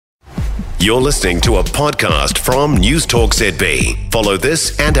You're listening to a podcast from News Talk ZB. Follow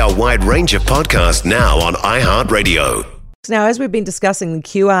this and our wide range of podcasts now on iHeartRadio. Now, as we've been discussing, the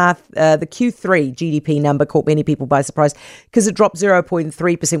Q3 GDP number caught many people by surprise because it dropped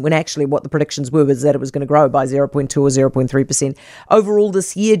 0.3% when actually what the predictions were was that it was going to grow by 0.2 or 0.3%. Overall,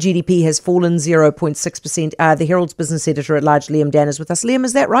 this year, GDP has fallen 0.6%. The Herald's business editor at large, Liam Dann, is with us. Liam,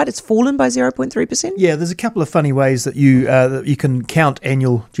 is that right? It's fallen by 0.3%? Yeah, there's a couple of funny ways that you can count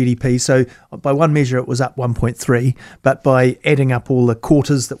annual GDP. So by one measure, it was up 1.3, but by adding up all the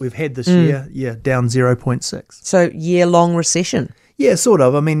quarters that we've had this year, down 0.6. So year-long recession. Yeah, sort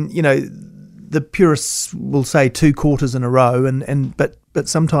of. I mean, the purists will say 2 quarters in a row, but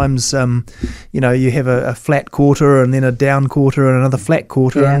sometimes you have a flat quarter and then a down quarter and another flat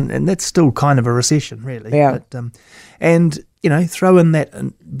quarter, and that's still kind of a recession, really. Yeah. But, throw in that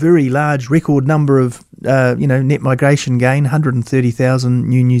very large record number of net migration gain, 130,000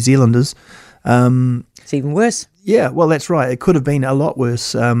 New Zealanders. It's even worse. Yeah, well, that's right. It could have been a lot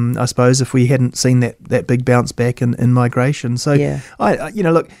worse, I suppose, if we hadn't seen that big bounce back in migration. So,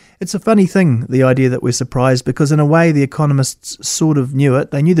 look, it's a funny thing, the idea that we're surprised, because in a way the economists sort of knew it.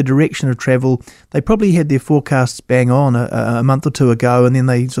 They knew the direction of travel. They probably had their forecasts bang on a month or two ago, and then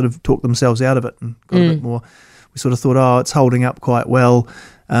they sort of talked themselves out of it and got a bit more. We sort of thought, it's holding up quite well.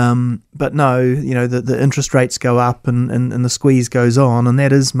 But no, the interest rates go up and the squeeze goes on, and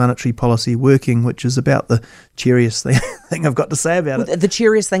that is monetary policy working, which is about the cheeriest thing I've got to say about it. The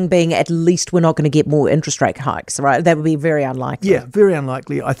cheeriest thing being at least we're not going to get more interest rate hikes, right? That would be very unlikely. Yeah, very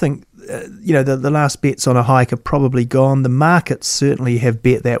unlikely. I think, the last bets on a hike are probably gone. The markets certainly have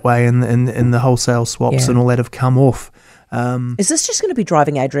bet that way, and the wholesale swaps and all that have come off. Is this just going to be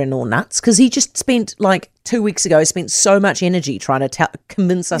driving Adrian all nuts? Because he just spent 2 weeks ago, so much energy trying to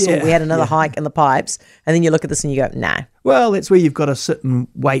convince us all we had another hike in the pipes, and then you look at this and you go, nah. Well, that's where you've got to sit and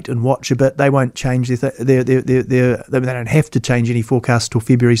wait and watch a bit. They won't change they don't have to change any forecast till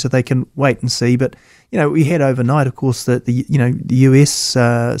February, so they can wait and see. But we had overnight, of course, that the US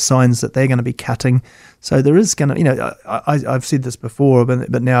signs that they're going to be cutting. So there is going to, I've said this before,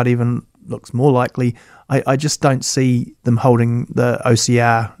 but now it even looks more likely. I just don't see them holding the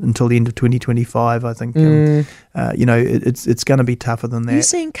OCR until the end of 2025. I think it's going to be tougher than that. Are you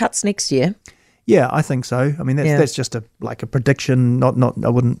seeing cuts next year? Yeah, I think so. I mean, that's just a prediction. Not I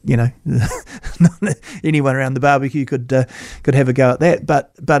wouldn't, not anyone around the barbecue could have a go at that.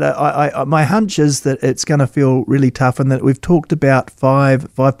 But my hunch is that it's going to feel really tough, and that we've talked about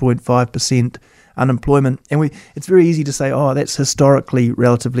 5.5% unemployment, and it's very easy to say, that's historically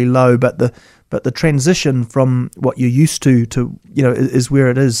relatively low, but the transition from what you're used to is where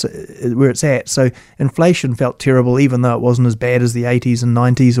it's at. So inflation felt terrible, even though it wasn't as bad as the 80s and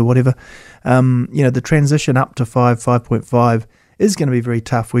 90s or whatever. The transition up to 5.5 is going to be very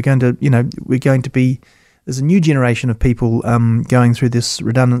tough. We're going to be, there's a new generation of people going through this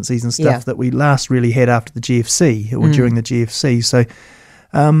redundancies and stuff that we last really had after the GFC or during the GFC. So,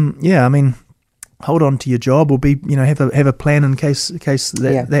 hold on to your job, or have a plan in case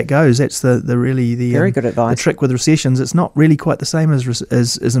that goes. That's the very good advice. The trick with recessions. It's not really quite the same as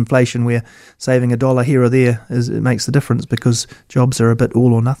inflation, where saving $1 here or there it makes the difference, because jobs are a bit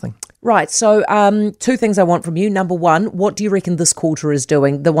all or nothing. Right. So 2 things I want from you. Number one, what do you reckon this quarter is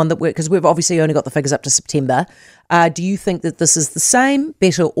doing? The one that because we've obviously only got the figures up to September. Do you think that this is the same,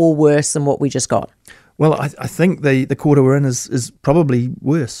 better, or worse than what we just got? Well, I think the quarter we're in is probably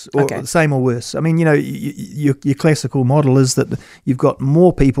worse, or the same or worse. I mean, your classical model is that you've got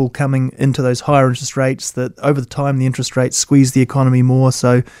more people coming into those higher interest rates, that over the time the interest rates squeeze the economy more.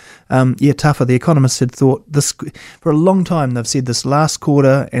 So, tougher. The economists had thought this for a long time. They've said this last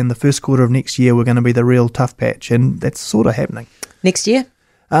quarter and the first quarter of next year were going to be the real tough patch, and that's sort of happening. Next year?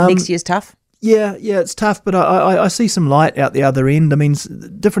 Next year's tough? Yeah, it's tough, but I see some light out the other end. I mean,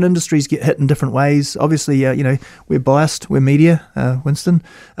 different industries get hit in different ways. Obviously, we're biased. We're media, Winston.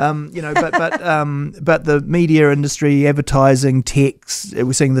 But the media industry, advertising, tech,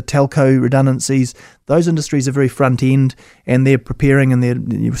 we're seeing the telco redundancies. Those industries are very front end, and they're preparing,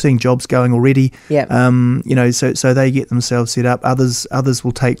 and you're seeing jobs going already. Yeah. So they get themselves set up. Others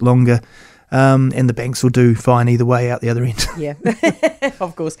will take longer. And the banks will do fine either way out the other end. Yeah,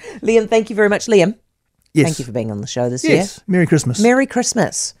 of course. Liam, thank you very much. Liam, yes. Thank you for being on the show this year. Yes, Merry Christmas. Merry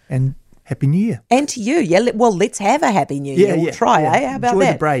Christmas. And Happy New Year. And to you. Yeah, well, let's have a Happy New Year. We'll try, eh? How about Enjoy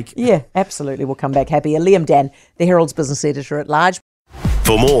that? the break. Yeah, absolutely. We'll come back happier. Liam Dann, the Herald's business editor at large.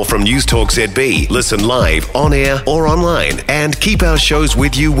 For more from News Talk ZB, listen live, on air or online, and keep our shows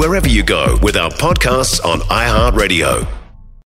with you wherever you go with our podcasts on iHeartRadio.